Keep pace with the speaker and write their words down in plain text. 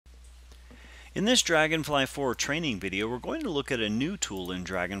In this Dragonfly 4 training video, we're going to look at a new tool in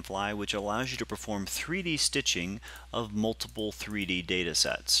Dragonfly which allows you to perform 3D stitching of multiple 3D data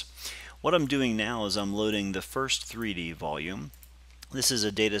sets. What I'm doing now is I'm loading the first 3D volume. This is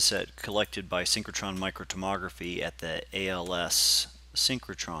a data set collected by synchrotron microtomography at the ALS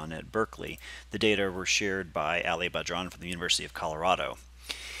synchrotron at Berkeley. The data were shared by Ali Badran from the University of Colorado.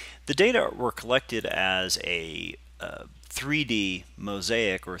 The data were collected as a 3D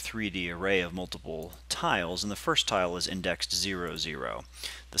mosaic or 3D array of multiple tiles, and the first tile is indexed 0, 0.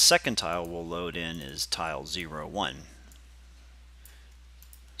 The second tile we'll load in is tile 0, 1.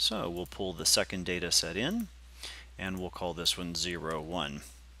 So we'll pull the second data set in, and we'll call this one 0, 1,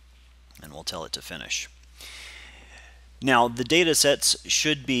 and we'll tell it to finish. Now, the data sets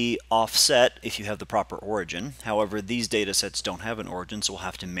should be offset if you have the proper origin. However, these data sets don't have an origin, so we'll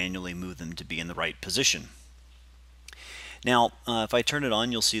have to manually move them to be in the right position. Now, if I turn it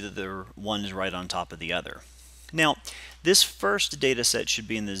on, you'll see that one is right on top of the other. Now, this first data set should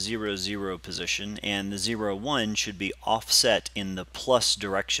be in the 0, 0 position, and the 0, 1 should be offset in the plus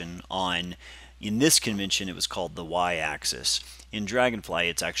direction on, in this convention, it was called the y-axis. In Dragonfly,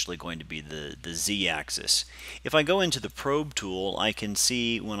 it's actually going to be the z-axis. If I go into the probe tool, I can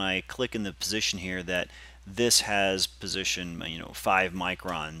see when I click in the position here that this has position 5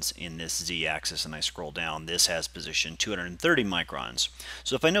 microns in this z-axis, and I scroll down, this has position 230 microns.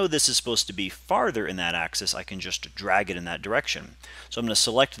 So if I know this is supposed to be farther in that axis, I can just drag it in that direction. So I'm going to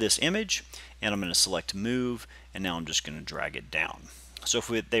select this image, and I'm going to select move, and now I'm just going to drag it down. So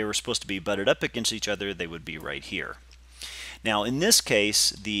if they were supposed to be butted up against each other, they would be right here. Now in this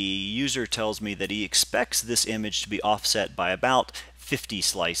case, the user tells me that he expects this image to be offset by about 50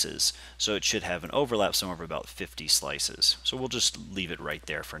 slices. So it should have an overlap somewhere of about 50 slices. So we'll just leave it right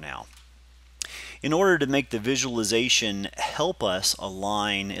there for now. In order to make the visualization help us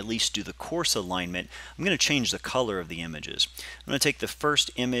align, at least do the coarse alignment, I'm going to change the color of the images. I'm going to take the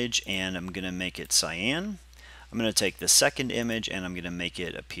first image and I'm going to make it cyan. I'm going to take the second image and I'm going to make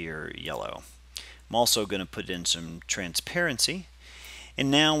it appear yellow. I'm also going to put in some transparency. And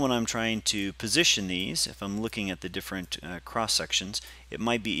now when I'm trying to position these, if I'm looking at the different cross sections, it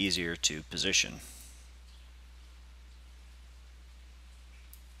might be easier to position.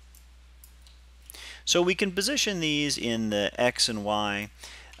 So we can position these in the X and Y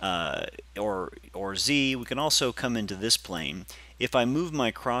or Z. We can also come into this plane. If I move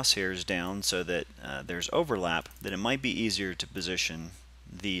my crosshairs down so that there's overlap, then it might be easier to position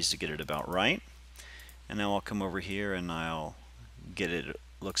these to get it about right. And now I'll come over here and I'll get it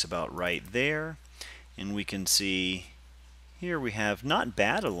looks about right there. And we can see here we have not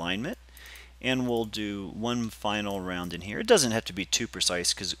bad alignment. And we'll do one final round in here. It doesn't have to be too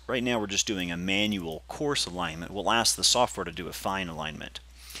precise because right now we're just doing a manual coarse alignment. We'll ask the software to do a fine alignment.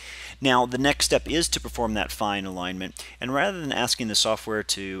 Now the next step is to perform that fine alignment, and rather than asking the software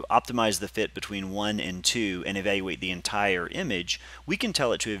to optimize the fit between 1 and 2 and evaluate the entire image, we can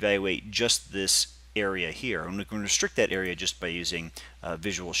tell it to evaluate just this area here, and we can restrict that area just by using a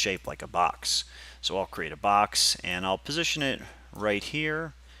visual shape like a box. So I'll create a box and I'll position it right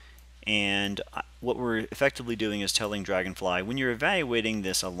here. And what we're effectively doing is telling Dragonfly, when you're evaluating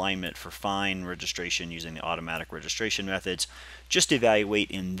this alignment for fine registration using the automatic registration methods, just evaluate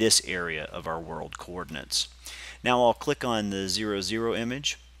in this area of our world coordinates. Now I'll click on the 0, 0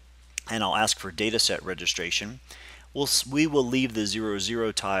 image and I'll ask for dataset registration. We will leave the 0,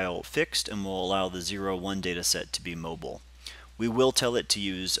 0 tile fixed and we'll allow the 0, 1 dataset to be mobile. We will tell it to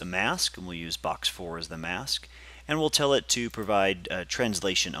use a mask, and we'll use box 4 as the mask. And we'll tell it to provide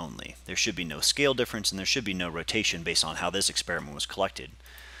translation only. There should be no scale difference and there should be no rotation based on how this experiment was collected.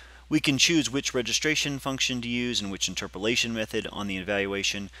 We can choose which registration function to use and which interpolation method on the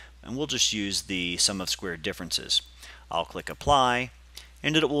evaluation, and we'll just use the sum of squared differences. I'll click apply,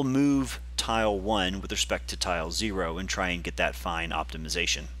 and it will move tile 1 with respect to tile 0 and try and get that fine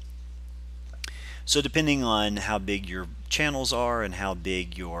optimization. So depending on how big your channels are and how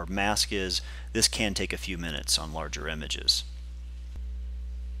big your mask is, this can take a few minutes on larger images.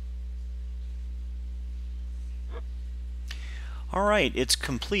 Alright, it's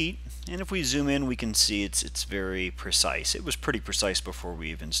complete, and if we zoom in we can see it's very precise. It was pretty precise before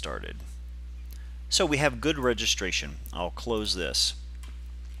we even started. So we have good registration. I'll close this.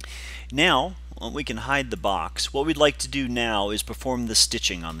 Now we can hide the box. What we'd like to do now is perform the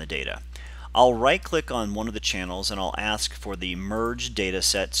stitching on the data. I'll right click on one of the channels and I'll ask for the Merge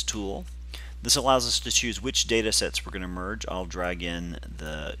Datasets tool. This allows us to choose which datasets we're going to merge. I'll drag in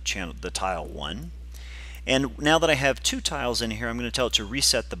the tile 1. And now that I have 2 tiles in here, I'm going to tell it to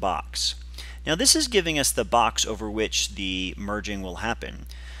reset the box. Now this is giving us the box over which the merging will happen.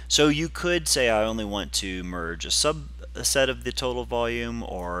 So you could say I only want to merge a subset of the total volume,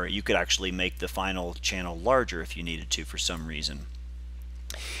 or you could actually make the final channel larger if you needed to for some reason.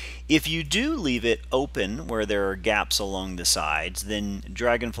 If you do leave it open where there are gaps along the sides, then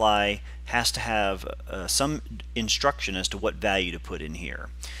Dragonfly has to have some instruction as to what value to put in here.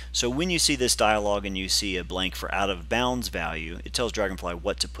 So when you see this dialog and you see a blank for out of bounds value, it tells Dragonfly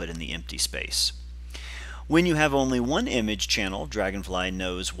what to put in the empty space. When you have only one image channel, Dragonfly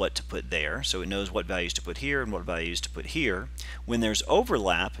knows what to put there, so it knows what values to put here and what values to put here. When there's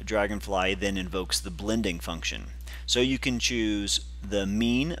overlap, Dragonfly then invokes the blending function. So you can choose the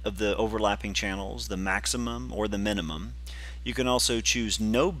mean of the overlapping channels, the maximum or the minimum. You can also choose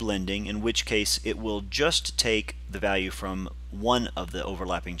no blending, in which case it will just take the value from one of the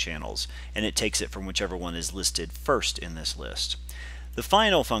overlapping channels, and it takes it from whichever one is listed first in this list. The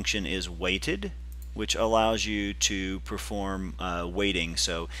final function is weighted, which allows you to perform weighting.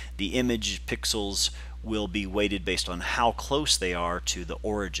 So the image pixels will be weighted based on how close they are to the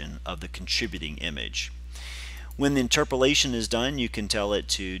origin of the contributing image. When the interpolation is done, you can tell it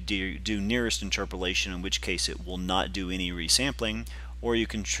to do nearest interpolation, in which case it will not do any resampling, or you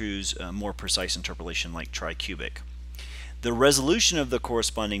can choose a more precise interpolation like tricubic. The resolution of the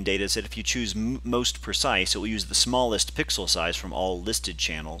corresponding data set, if you choose most precise, it will use the smallest pixel size from all listed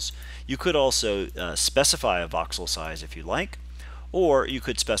channels. You could also specify a voxel size if you like, or you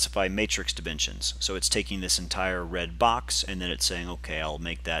could specify matrix dimensions. So it's taking this entire red box and then it's saying, okay, I'll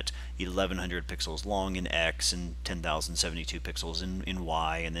make that 1100 pixels long in X and 10,072 pixels in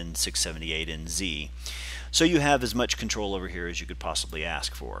Y and then 678 in Z. So you have as much control over here as you could possibly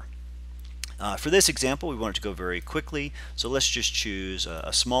ask for. For this example, we want it to go very quickly, so let's just choose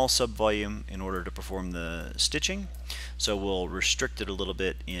a small subvolume in order to perform the stitching. So we'll restrict it a little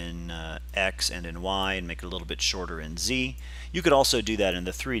bit in X and in Y and make it a little bit shorter in Z. You could also do that in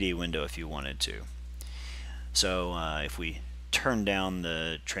the 3D window if you wanted to. So if we turn down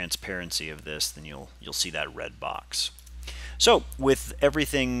the transparency of this, then you'll see that red box. So with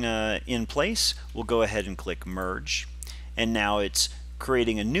everything in place, we'll go ahead and click Merge, and now it's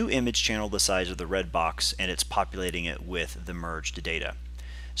creating a new image channel the size of the red box, and it's populating it with the merged data.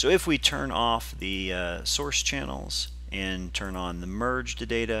 So if we turn off the source channels and turn on the merged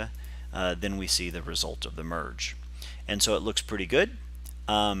data, then we see the result of the merge. And so it looks pretty good.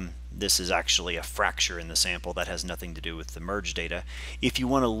 This is actually a fracture in the sample that has nothing to do with the merged data. If you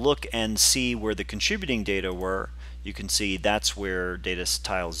want to look and see where the contributing data were, you can see that's where data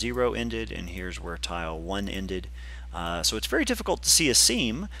tile 0 ended, and here's where tile 1 ended. So it's very difficult to see a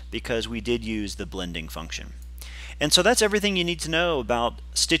seam because we did use the blending function. And so that's everything you need to know about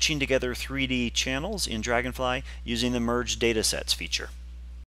stitching together 3D channels in Dragonfly using the Merged Datasets feature.